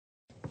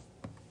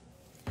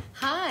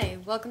Hi,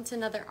 welcome to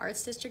another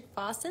Arts District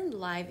Boston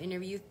live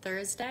interview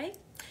Thursday.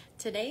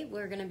 Today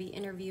we're going to be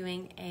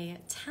interviewing a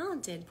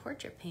talented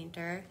portrait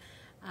painter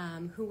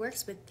who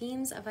works with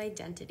themes of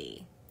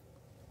identity.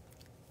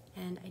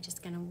 And I'm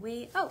just going to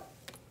wait. Oh!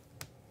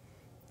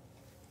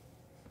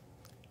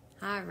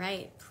 All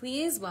right,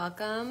 please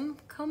welcome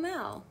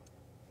Komel.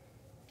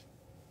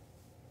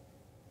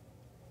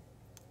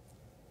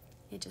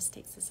 It just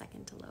takes a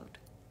second to load.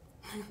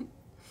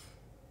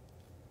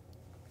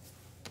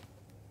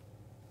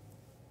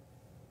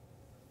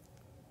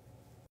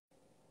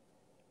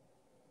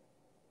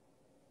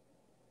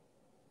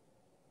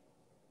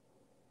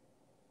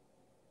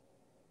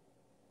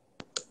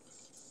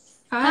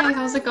 Hi,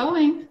 how's it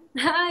going?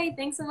 Hi,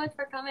 thanks so much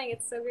for coming.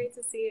 It's so great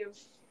to see you.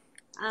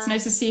 It's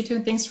nice to see you too,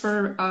 and thanks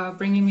for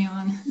bringing me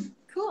on.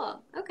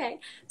 Cool. Okay.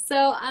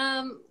 So,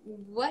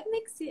 what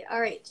makes you, all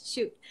right,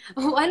 shoot.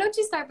 Why don't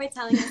you start by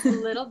telling us a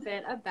little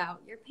bit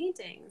about your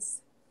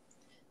paintings?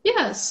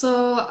 Yeah,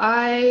 so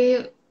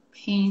I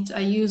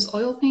use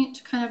oil paint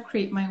to kind of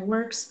create my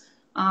works.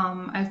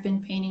 I've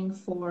been painting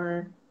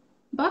for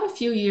about a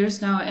few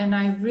years now, and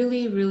I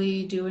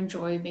really do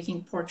enjoy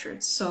making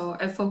portraits. So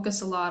I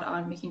focus a lot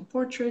on making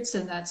portraits,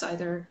 and that's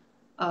either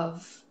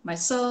of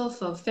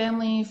myself, of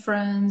family,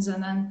 friends,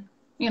 and then,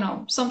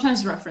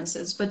 sometimes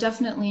references, but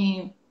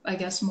definitely, I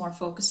guess, more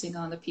focusing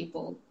on the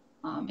people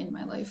in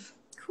my life.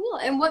 Cool.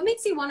 And what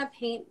makes you want to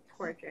paint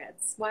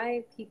portraits?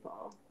 Why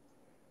people?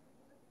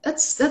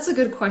 That's a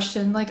good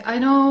question. Like, I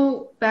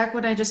know back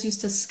when I just used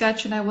to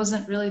sketch and I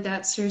wasn't really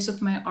that serious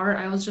with my art,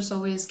 I was just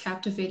always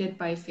captivated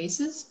by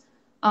faces.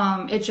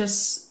 It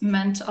just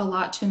meant a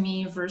lot to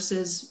me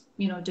versus,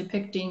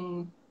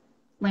 depicting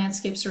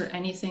landscapes or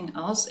anything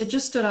else. It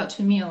just stood out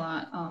to me a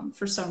lot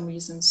for some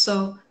reason.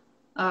 So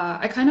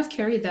I kind of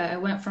carried that. I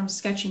went from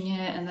sketching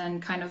it and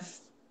then kind of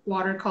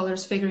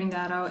watercolors, figuring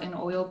that out, and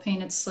oil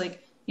paint. It's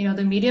like,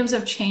 the mediums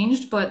have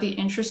changed, but the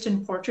interest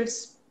in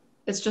portraits,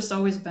 it's just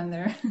always been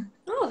there.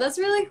 Oh, that's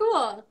really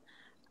cool.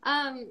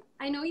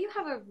 I know you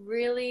have a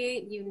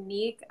really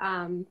unique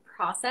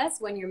process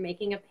when you're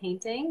making a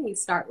painting. You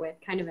start with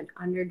kind of an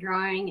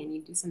underdrawing and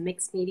you do some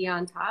mixed media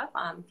on top.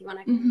 Do you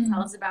want to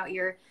tell us about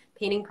your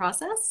painting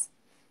process?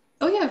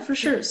 Oh yeah, for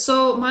sure.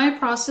 So my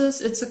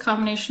process, it's a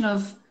combination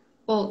of,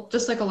 well,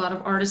 just like a lot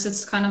of artists,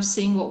 it's kind of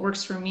seeing what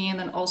works for me and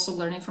then also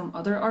learning from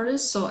other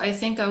artists. So I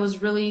think I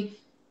was really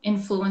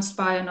influenced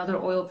by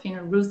another oil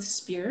painter, Ruth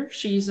Spear.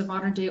 She's a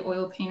modern day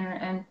oil painter,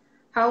 and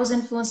how I was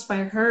influenced by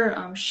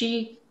her,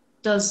 she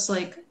does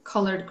like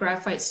colored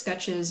graphite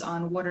sketches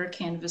on water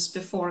canvas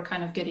before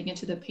kind of getting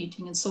into the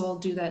painting, and so I'll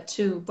do that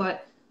too.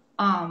 But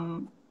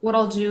what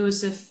I'll do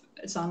is if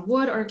it's on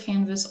wood or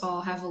canvas,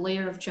 I'll have a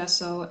layer of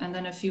gesso and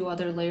then a few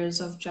other layers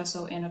of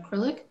gesso and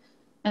acrylic.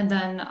 And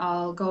then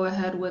I'll go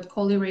ahead with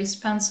cold erase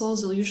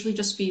pencils. It'll usually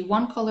just be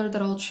one color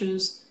that I'll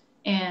choose,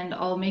 and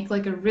I'll make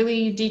like a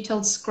really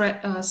detailed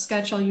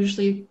sketch. I'll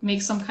usually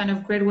make some kind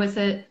of grid with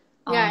it.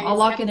 Yeah, I'll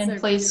lock it in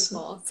place.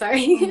 Beautiful.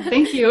 Sorry.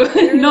 Thank you.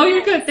 No,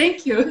 you're good.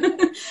 Thank you.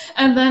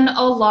 And then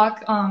I'll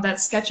lock that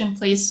sketch in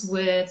place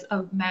with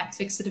a matte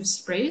fixative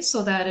spray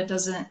so that it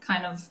doesn't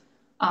kind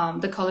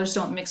of, the colors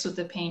don't mix with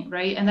the paint,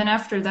 right? And then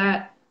after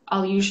that,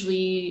 I'll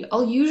usually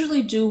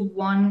do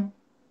one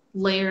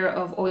layer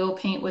of oil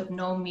paint with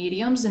no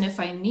mediums, and if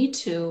I need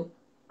to,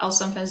 I'll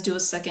sometimes do a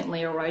second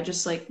layer where I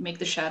just like make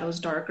the shadows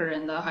darker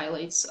and the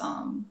highlights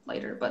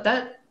lighter. But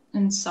that,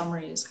 in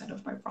summary, is kind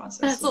of my process.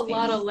 That's a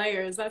lot of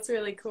layers. That's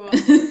really cool.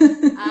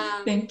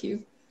 Thank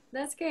you.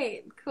 That's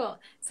great. Cool.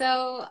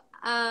 So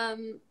I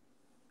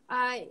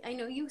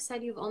know you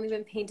said you've only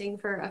been painting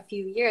for a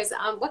few years.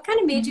 What kind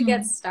of made you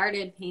get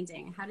started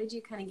painting? How did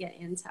you kind of get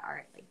into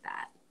art like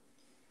that?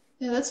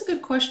 Yeah, that's a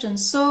good question.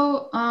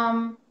 So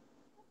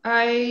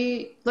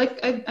I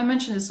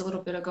mentioned this a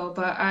little bit ago,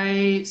 but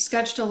I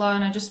sketched a lot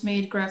and I just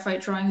made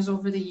graphite drawings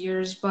over the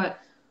years. But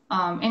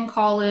in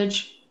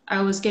college,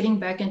 I was getting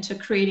back into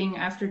creating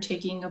after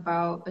taking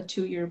about a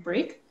 2-year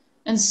break.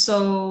 And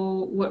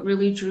so what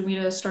really drew me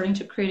to starting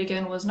to create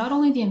again was not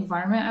only the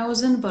environment I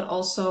was in, but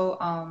also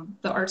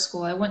the art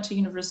school. I went to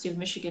University of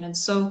Michigan. And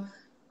so,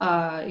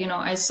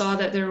 I saw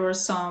that there were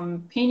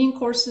some painting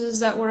courses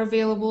that were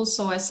available.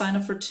 So I signed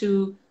up for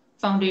 2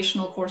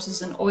 foundational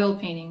courses in oil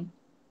painting.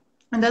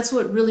 And that's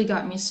what really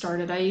got me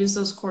started. I used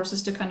those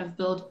courses to kind of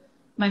build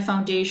my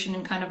foundation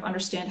and kind of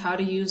understand how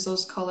to use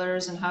those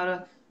colors and how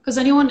to, because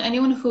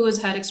anyone who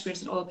has had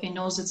experience in oil paint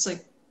knows it's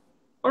like,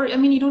 or I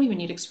mean, you don't even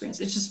need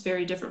experience. It's just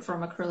very different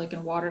from acrylic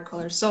and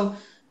watercolor. So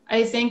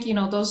I think,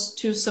 those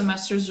 2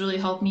 semesters really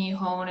helped me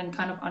hone and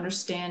kind of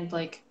understand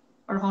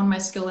or hone my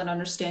skill and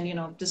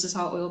understand, this is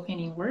how oil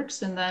painting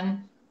works. And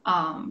then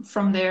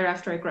from there,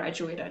 after I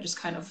graduated, I just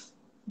kind of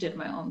did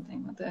my own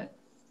thing with it.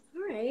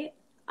 All right.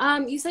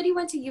 You said you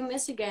went to U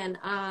Michigan.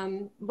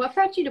 What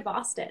brought you to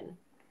Boston?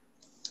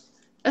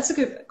 That's a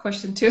good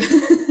question too.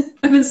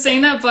 I've been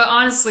saying that, but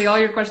honestly, all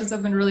your questions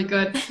have been really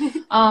good.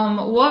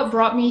 What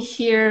brought me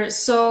here?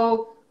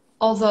 So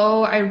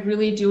although I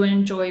really do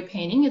enjoy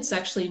painting, it's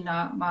actually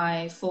not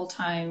my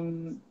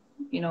full-time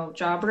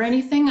job or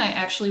anything. I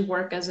actually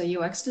work as a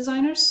UX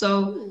designer.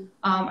 So Hmm.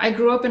 I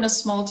grew up in a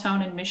small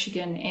town in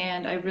Michigan,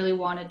 and I really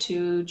wanted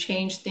to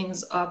change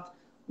things up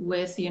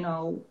with,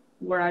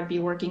 where I'd be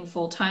working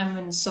full time.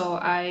 And so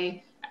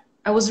I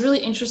was really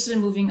interested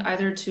in moving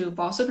either to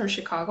Boston or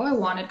Chicago. I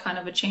wanted kind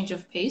of a change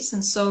of pace.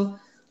 And so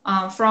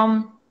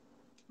from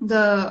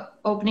the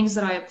openings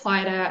that I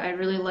applied at, I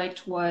really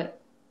liked what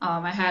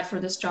I had for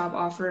this job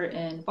offer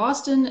in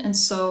Boston. And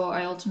so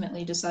I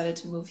ultimately decided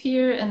to move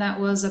here. And that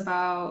was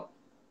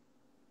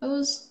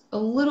a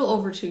little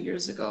over 2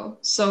 years ago.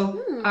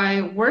 So Hmm.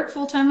 I work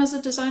full time as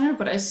a designer,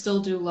 but I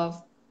still do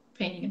love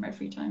painting in my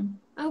free time.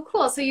 Oh,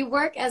 cool. So you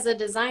work as a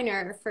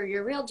designer for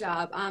your real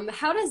job.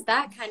 How does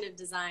that kind of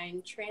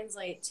design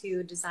translate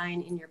to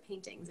design in your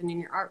paintings and in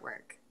your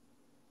artwork?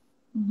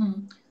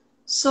 hmm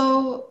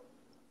So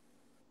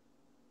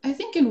I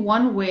think in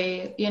one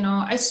way,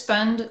 I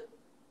spend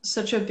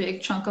such a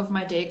big chunk of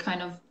my day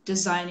kind of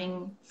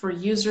designing for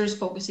users,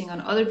 focusing on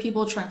other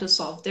people, trying to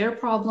solve their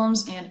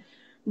problems, and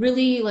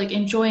really like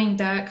enjoying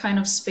that kind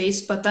of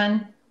space. But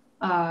then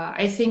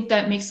I think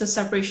that makes the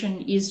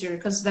separation easier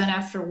because then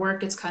after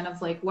work, it's kind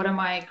of like, what am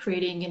I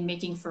creating and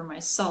making for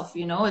myself?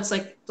 It's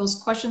like those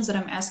questions that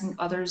I'm asking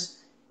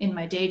others in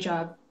my day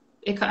job.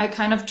 I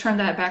kind of turn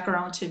that back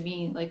around to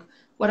me. Like,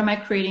 what am I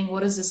creating?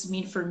 What does this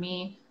mean for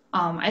me?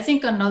 I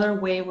think another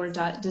way where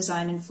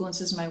design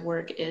influences my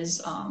work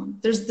is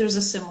there's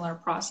a similar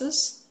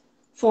process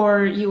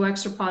for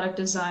UX or product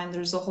design.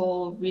 There's a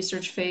whole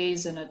research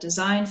phase and a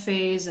design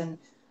phase and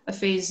a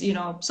phase,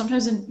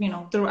 sometimes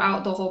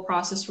throughout the whole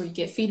process where you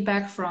get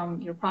feedback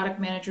from your product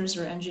managers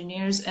or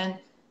engineers. And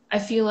I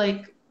feel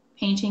like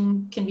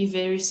painting can be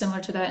very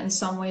similar to that in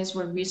some ways,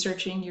 where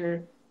researching,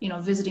 you're,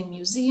 visiting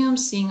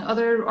museums, seeing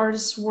other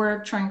artists'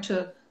 work, trying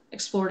to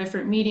explore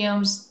different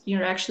mediums.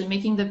 You're actually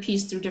making the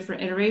piece through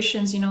different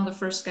iterations. The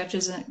first sketch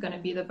isn't going to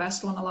be the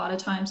best one a lot of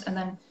times, and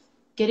then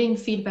getting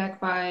feedback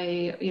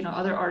by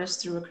other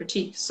artists through a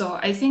critique. So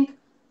I think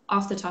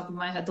off the top of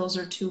my head, those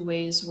are two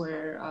ways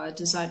where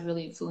design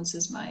really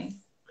influences my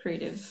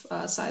creative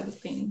side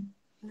with painting.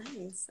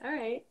 Nice. All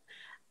right.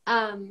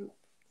 Um,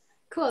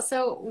 cool.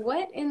 So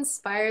what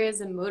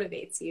inspires and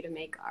motivates you to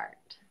make art?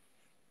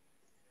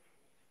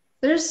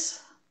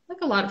 There's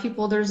like a lot of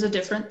people, there's a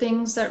different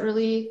things that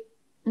really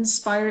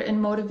inspire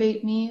and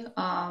motivate me.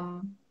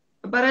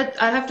 But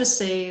I'd have to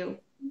say,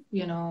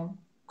 you know,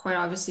 quite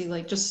obviously,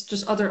 like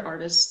just other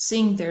artists,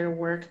 seeing their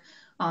work,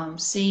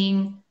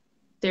 seeing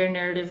their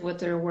narrative with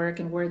their work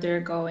and where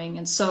they're going.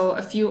 And so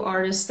a few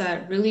artists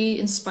that really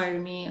inspire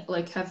me,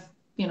 like have,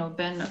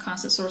 been a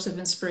constant source of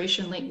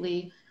inspiration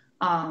lately.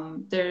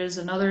 There's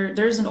an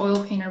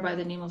oil painter by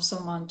the name of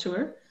Salman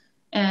Tour,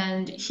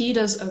 and he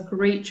does a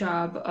great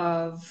job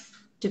of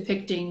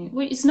depicting.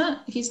 Well, he's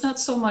not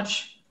so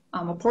much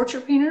a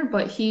portrait painter,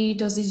 but he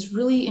does these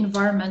really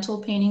environmental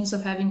paintings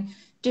of having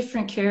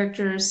different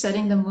characters,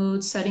 setting the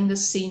mood, setting the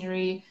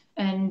scenery.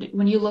 And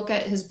when you look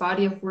at his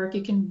body of work,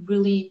 you can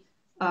really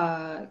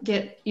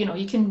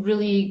you can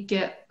really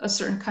get a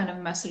certain kind of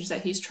message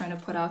that he's trying to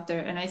put out there.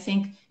 And I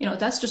think,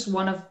 that's just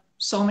one of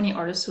so many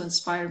artists who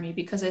inspire me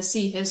because I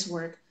see his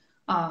work,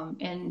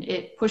 and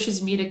it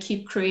pushes me to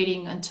keep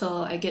creating until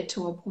I get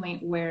to a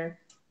point where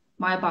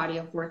my body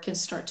of work can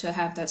start to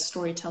have that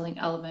storytelling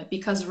element.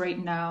 Because right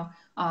now,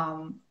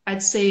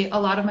 I'd say a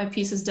lot of my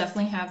pieces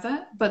definitely have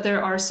that, but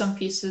there are some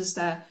pieces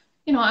that,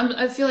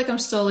 I feel like I'm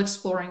still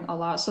exploring a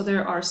lot. So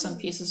there are some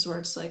pieces where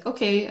it's like,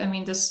 okay, I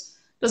mean, this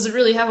doesn't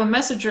really have a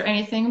message or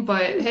anything,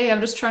 but hey,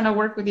 I'm just trying to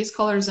work with these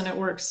colors and it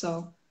works.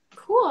 So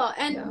Cool.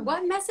 yeah. And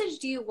what message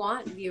do you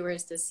want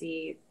viewers to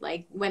see?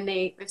 Like when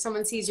if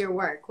someone sees your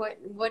work, what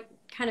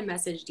kind of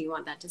message do you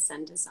want that to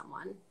send to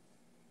someone?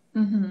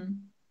 hmm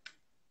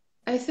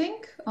I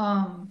think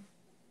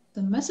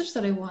the message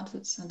that I want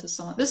to send to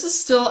someone.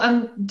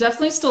 I'm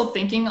definitely still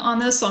thinking on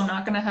this, so I'm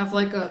not going to have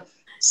like a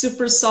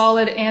super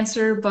solid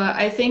answer, but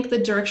I think the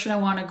direction I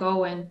want to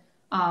go in,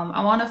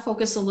 I want to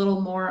focus a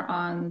little more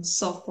on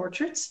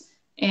self-portraits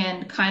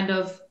and kind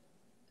of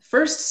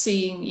first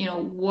seeing,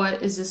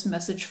 what is this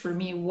message for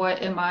me?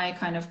 What am I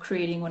kind of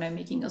creating when I'm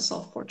making a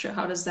self-portrait?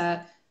 How does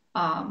that,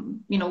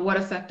 what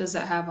effect does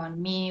that have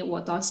on me?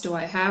 What thoughts do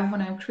I have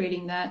when I'm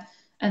creating that?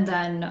 And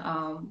then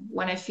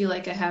when I feel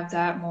like I have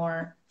that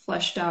more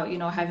fleshed out,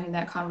 having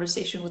that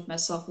conversation with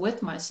myself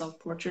with my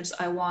self-portraits,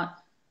 I want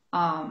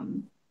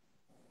um,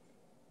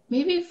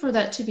 maybe for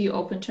that to be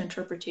open to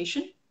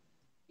interpretation,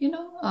 you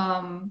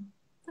know?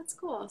 That's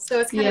cool. So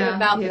it's kind of Yeah,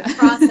 about the yeah.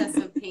 process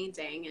of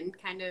painting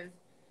and kind of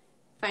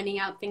finding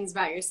out things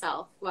about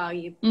yourself while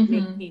you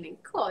make a hmm painting.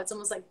 Cool. It's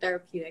almost like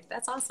therapeutic.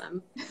 That's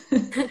awesome.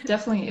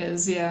 Definitely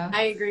is, yeah.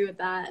 I agree with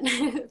that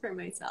for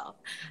myself.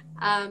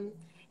 Um,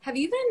 have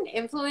you been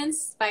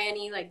influenced by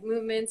any like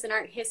movements in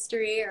art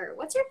history, or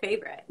what's your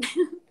favorite?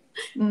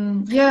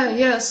 Yeah,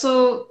 yeah.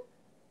 So,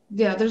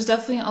 yeah, there's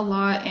definitely a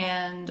lot,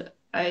 and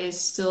I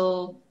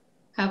still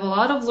have a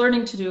lot of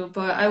learning to do.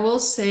 But I will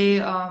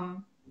say,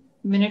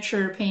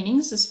 miniature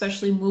paintings,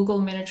 especially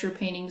Mughal miniature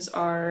paintings,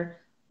 are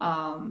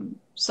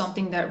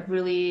something that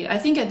really, I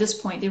think at this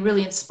point, they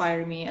really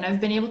inspire me. And I've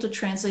been able to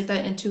translate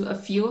that into a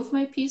few of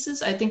my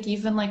pieces. I think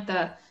even like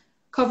the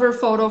cover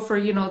photo for,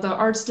 the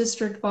Arts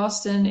District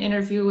Boston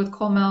interview with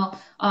Komel,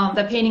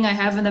 the painting I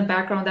have in the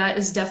background, that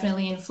is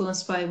definitely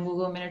influenced by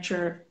Mughal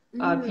miniature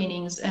Mm,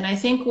 paintings. And I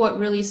think what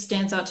really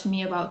stands out to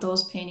me about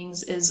those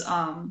paintings is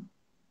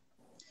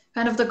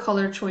kind of the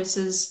color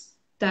choices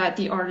that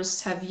the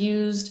artists have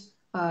used,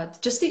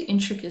 just the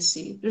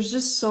intricacy. There's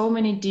just so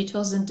many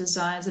details and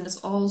designs, and it's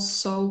all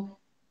so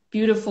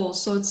beautiful.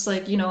 So it's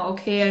like,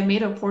 okay, I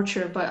made a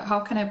portrait, but how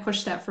can I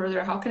push that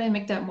further? How can I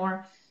make that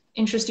more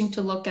interesting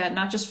to look at,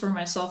 not just for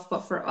myself,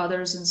 but for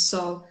others? And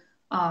so,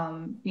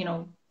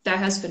 that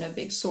has been a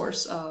big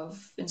source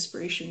of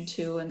inspiration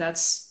too. And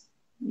that's,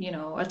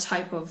 a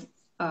type of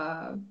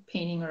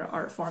painting or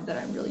art form that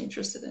I'm really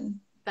interested in.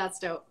 that's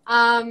dope.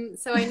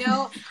 So I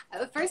know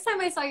the first time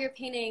I saw your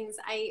paintings,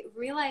 I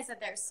realized that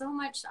they're so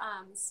much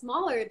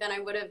smaller than I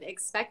would have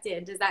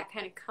expected. Does that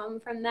kind of come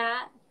from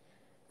that?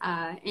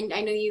 And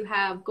I know you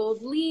have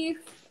gold leaf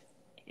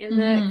in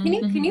the. Can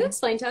Hmm, you hmm.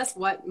 explain to us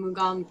what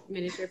Mughal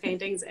miniature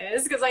paintings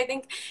is? Because I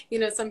think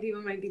some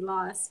people might be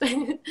lost.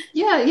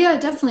 Yeah, yeah,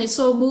 definitely.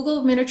 So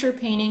Mughal miniature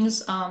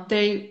paintings,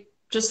 they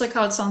just like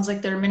how it sounds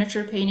like they're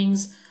miniature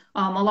paintings.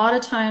 A lot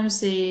of times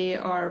they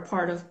are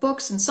part of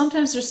books, and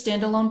sometimes they're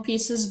standalone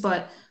pieces.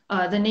 But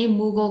the name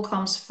Mughal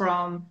comes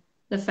from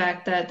the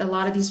fact that a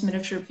lot of these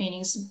miniature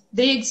paintings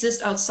they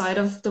exist outside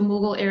of the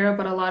Mughal era,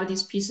 but a lot of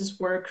these pieces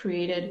were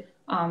created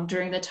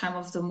during the time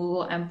of the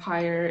Mughal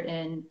Empire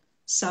in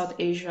South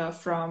Asia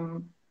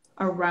from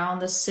around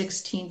the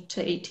 16th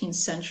to 18th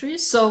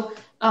centuries. So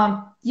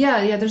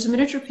yeah, yeah, there's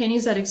miniature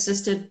paintings that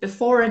existed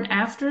before and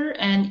after,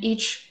 and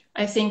each,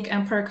 I think,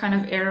 empire kind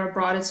of era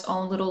brought its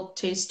own little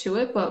taste to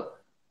it, but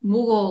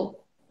Mughal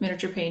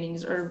miniature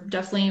paintings are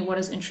definitely what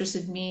has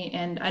interested me.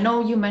 And I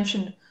know you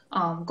mentioned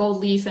gold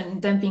leaf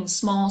and them being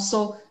small,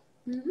 so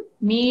Mhm.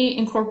 me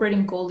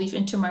incorporating gold leaf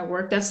into my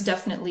work, that's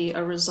definitely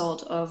a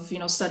result of,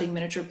 studying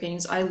miniature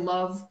paintings. I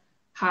love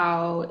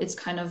how it's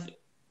kind of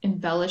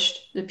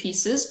embellished the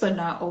pieces, but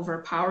not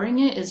overpowering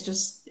it.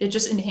 It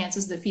just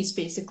enhances the piece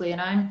basically.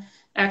 And I'm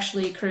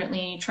actually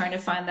currently trying to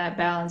find that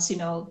balance,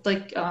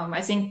 like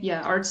I think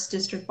yeah, Arts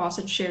District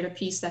Boston shared a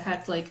piece that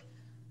had like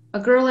a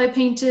girl I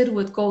painted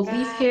with gold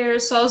leaf Yeah. hair.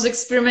 So I was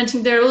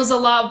experimenting there. It was a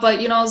lot, but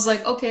I was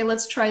like, okay,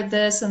 let's try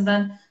this. And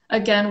then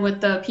again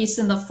with the piece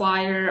in the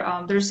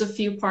flyer, there's a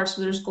few parts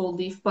where there's gold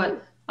leaf, Hmm.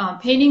 but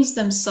paintings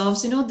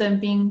themselves, them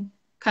being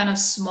kind of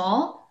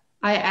small,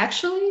 I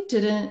actually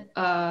didn't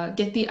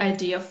get the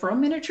idea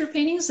from miniature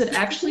paintings. It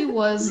actually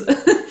was,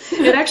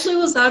 it actually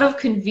was out of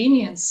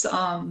convenience,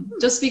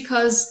 just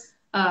because.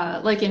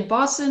 Like in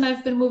Boston,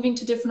 I've been moving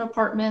to different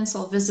apartments.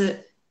 I'll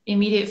visit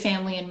immediate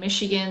family in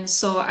Michigan.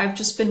 So I've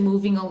just been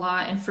moving a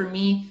lot. And for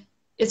me,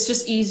 it's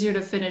just easier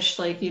to finish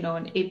like,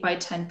 an 8 by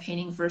 10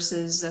 painting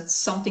versus that's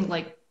something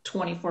like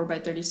 24 by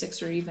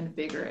 36 or even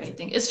bigger, I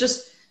think. It's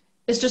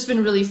just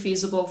been really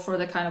feasible for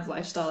the kind of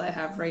lifestyle I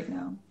have right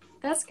now.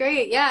 That's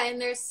great. Yeah, and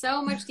there's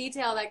so much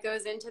detail that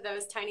goes into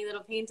those tiny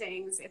little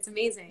paintings. It's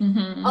amazing.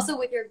 Hmm. Also,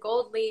 with your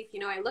gold leaf,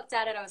 I looked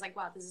at it, I was like,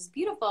 wow, this is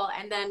beautiful.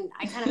 And then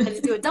I kind of had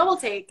to do a double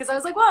take because I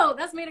was like, whoa,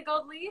 that's made of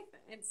gold leaf.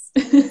 It's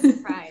definitely a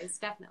surprise,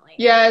 definitely.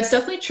 Yeah, it's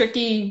definitely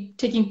tricky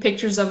taking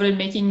pictures of it and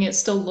making it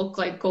still look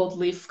like gold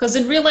leaf. Because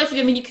in real life,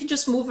 I mean, you can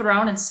just move it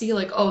around and see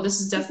like, oh, this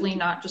is definitely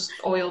not just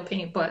oil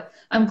paint. But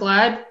I'm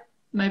glad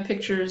my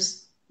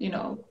pictures,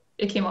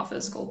 it came off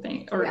as gold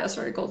paint or Yeah,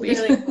 sorry, gold leaf.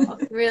 really cool.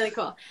 Really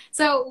cool.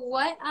 So,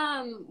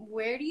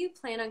 where do you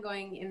plan on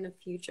going in the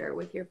future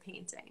with your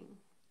painting?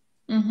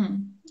 hmm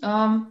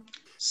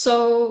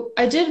so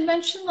I did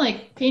mention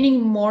like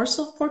painting more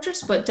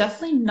self-portraits, but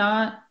definitely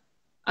not.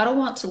 I don't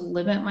want to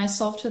limit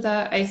myself to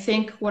that. I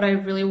think what I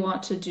really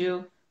want to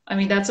do, I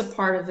mean, that's a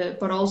part of it,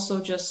 but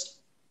also just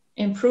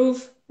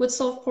improve with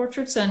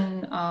self-portraits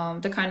and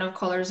the kind of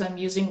colors I'm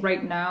using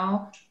right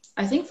now.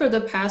 I think for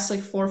the past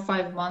like 4 or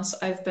 5 months,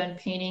 I've been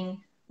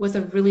painting with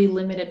a really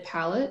limited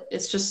palette.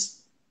 It's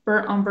just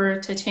burnt umber,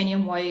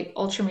 titanium white,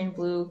 ultramarine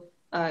blue,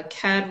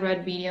 cad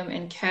red medium,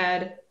 and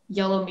cad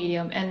yellow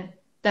medium. And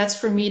that's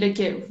for me to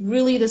get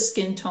really the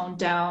skin tone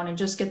down and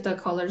just get the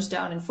colors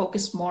down and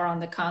focus more on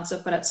the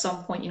concept. But at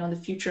some point, in the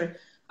future,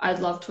 I'd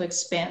love to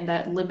expand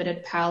that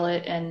limited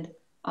palette and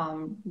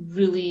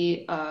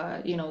really,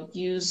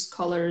 use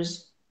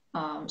colors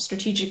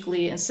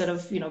strategically instead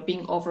of,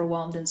 being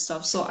overwhelmed and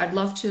stuff. So I'd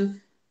love to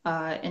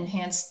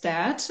enhance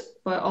that,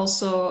 but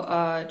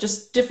also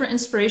just different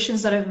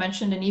inspirations that I've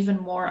mentioned and even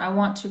more. I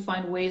want to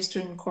find ways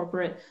to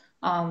incorporate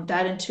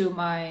that into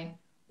my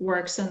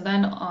works. And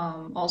then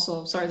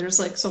also, sorry, there's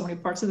like so many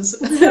parts of this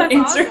That's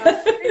answer.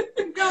 awesome.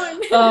 Keep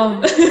going.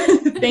 um,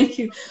 thank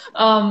you.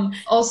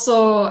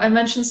 Also, I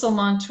mentioned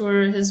Salman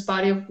Tour, his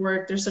body of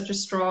work. There's such a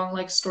strong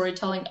like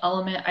storytelling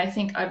element. I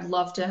think I'd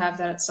love to have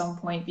that at some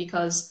point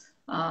because,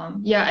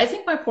 yeah, I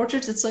think my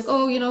portraits, it's like,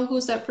 oh,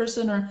 who's that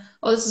person, or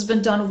oh, this has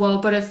been done well.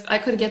 But if I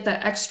could get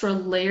that extra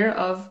layer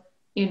of,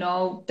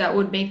 that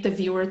would make the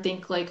viewer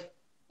think like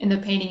in the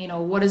painting,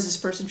 what is this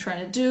person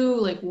trying to do?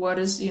 Like, what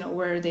is,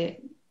 where are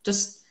they?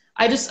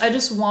 I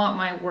just want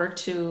my work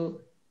to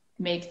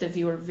make the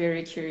viewer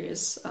very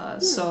curious. Hmm.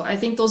 So I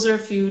think those are a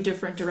few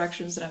different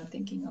directions that I'm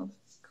thinking of.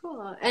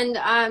 Cool. And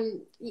I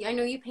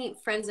know you paint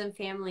friends and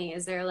family.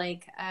 Is there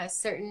like a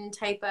certain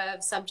type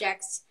of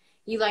subjects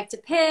you like to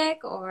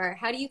pick, or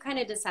how do you kind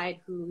of decide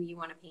who you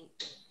want to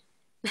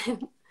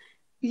paint?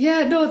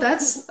 Yeah, no,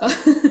 that's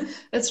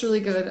that's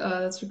really good.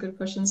 That's a good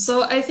question.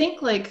 So I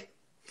think like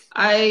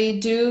I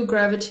do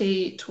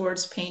gravitate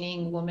towards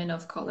painting women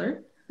of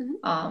color.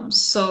 Mhm.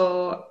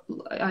 So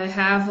I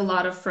have a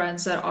lot of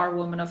friends that are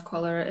women of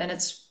color, and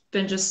it's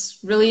been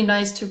just really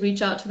nice to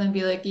reach out to them,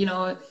 be like,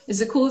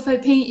 is it cool if I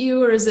paint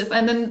you, or is it?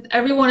 And then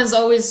everyone is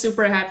always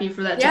super happy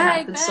for that to Yeah, I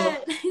happen. So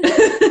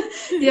bet.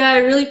 yeah, I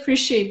really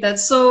appreciate that.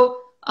 So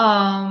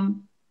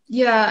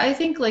yeah, I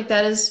think like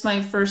that is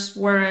my first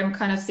where I'm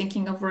kind of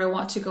thinking of where I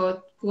want to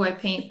go, who I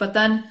paint. But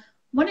then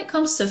when it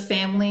comes to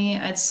family,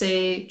 I'd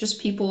say just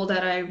people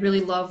that I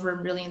really love or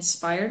am really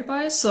inspired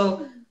by.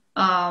 So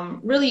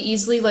really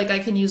easily, like I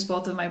can use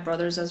both of my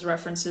brothers as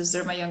references.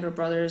 They're my younger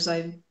brothers.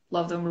 I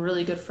love them. We're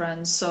really good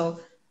friends. So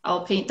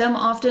I'll paint them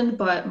often,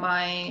 but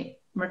my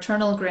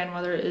maternal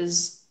grandmother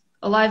is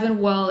alive and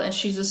well, and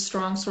she's a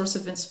strong source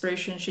of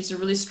inspiration. She's a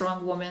really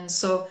strong woman.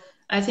 So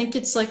I think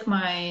it's like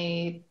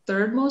my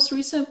third most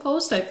recent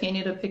post. I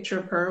painted a picture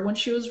of her when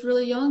she was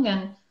really young,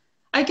 and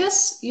I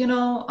guess,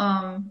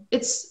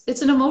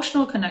 it's an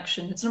emotional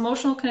connection. It's an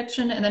emotional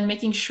connection, and then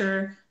making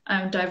sure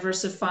I'm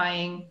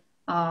diversifying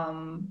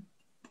um,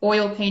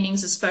 oil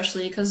paintings,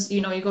 especially because,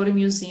 you go to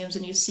museums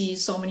and you see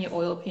so many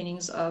oil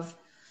paintings of,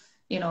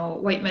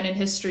 white men in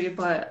history,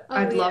 but Oh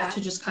I'd love yeah.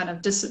 to just kind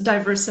of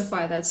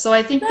diversify that. So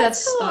I think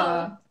That's that's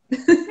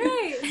cool.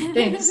 Great.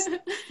 thanks.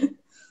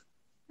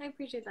 I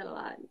appreciate that a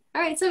lot.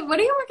 All right, so what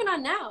are you working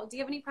on now? Do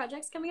you have any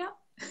projects coming up?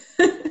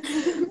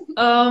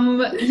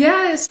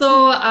 Yeah,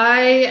 so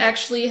I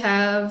actually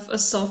have a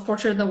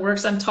self-portrait in the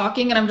works. I'm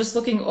talking and I'm just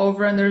looking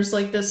over, and there's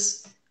like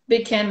this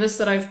big canvas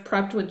that I've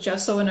prepped with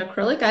gesso and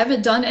acrylic. I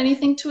haven't done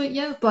anything to it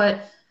yet,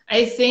 but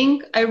I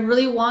think I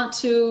really want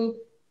to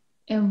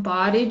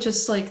embody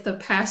just like the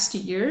past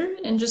year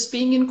and just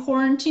being in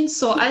quarantine.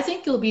 So I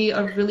think it'll be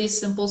a really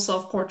simple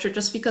self-portrait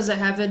just because I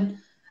haven't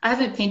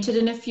painted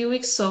in a few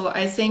weeks. So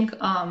I think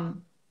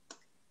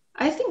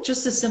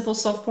just a simple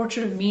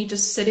self-portrait of me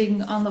just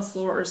sitting on the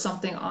floor or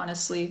something,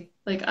 honestly.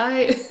 Like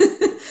I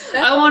That's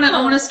I wanna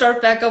cool.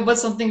 start back up with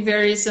something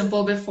very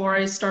simple before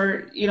I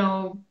start,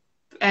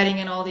 adding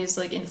in all these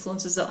like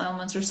influences, the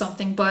elements or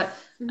something. But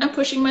I'm Mhm.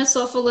 pushing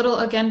myself a little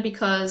again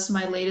because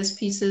my latest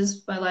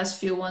pieces, my last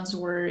few ones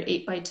were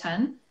 8 by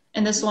 10,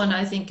 and this one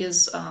I think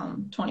is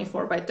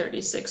 24 by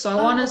 36. So I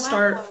want Oh, to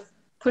start wow.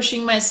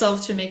 pushing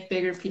myself to make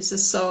bigger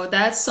pieces. So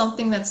that's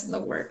something that's in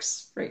the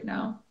works right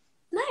now.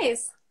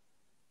 Nice.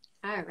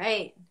 All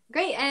right.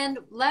 Great. And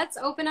let's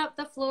open up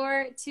the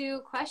floor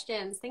to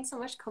questions. Thanks so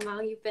much,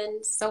 Komel. You've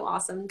been so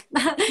awesome.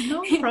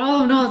 No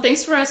problem. No,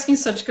 thanks for asking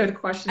such good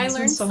questions. I It's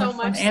been learned so much so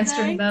fun much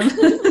answering today.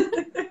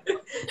 them.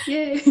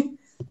 Yay.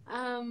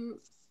 Um,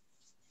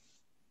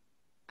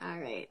 all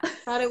right. I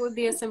thought it would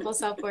be a simple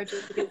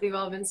self-portrait because we've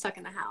all been stuck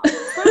in the house.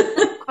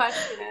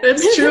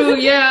 That's true.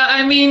 Question. Yeah.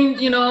 I mean,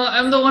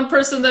 I'm the one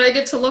person that I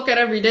get to look at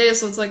every day,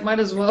 so it's like, might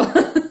as well.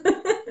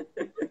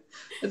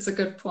 It's a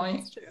good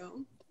point. It's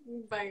true.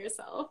 By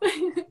yourself.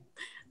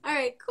 All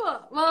right, cool.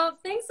 Well,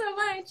 thanks so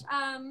much.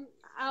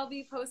 I'll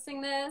be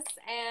posting this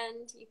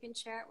and you can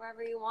share it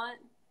wherever you want.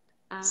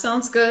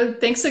 Sounds good.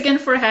 Thanks again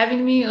for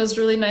having me. It was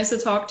really nice to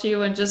talk to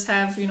you and just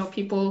have,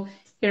 people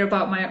hear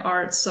about my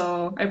art.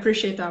 So I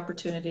appreciate the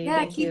opportunity. Yeah,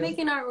 Thank keep you.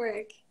 making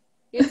artwork.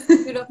 It's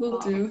beautiful. Will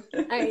All do.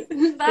 right.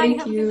 Bye. Thank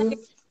Have a good you. night.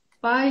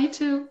 Bye, you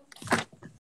too.